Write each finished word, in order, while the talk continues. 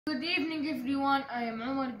Good evening everyone, I am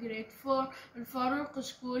Omar, grade 4 in Farouk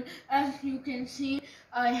School. As you can see,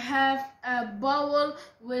 I have a bowl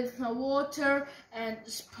with water and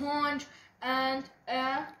sponge and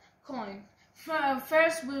a coin.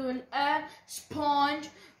 First we will add sponge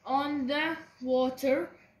on the water,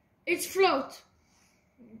 it's float,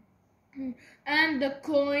 and the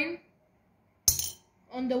coin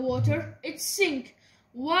on the water, it's sink.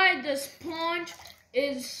 Why the sponge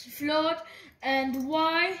is float and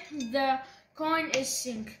why the coin is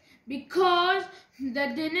sink? Because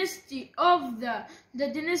the density of the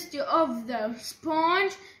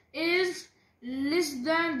sponge is less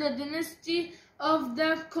than the density of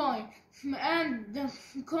the coin, and the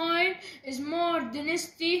coin is more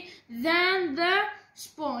density than the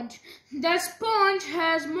sponge. The sponge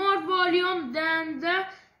has more volume than the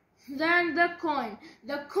coin.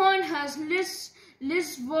 The coin has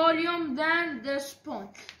less volume than the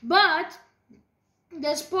sponge, but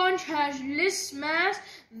the sponge has less mass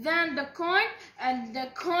than the coin, and the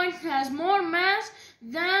coin has more mass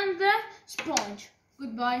than the sponge.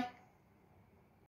 Goodbye.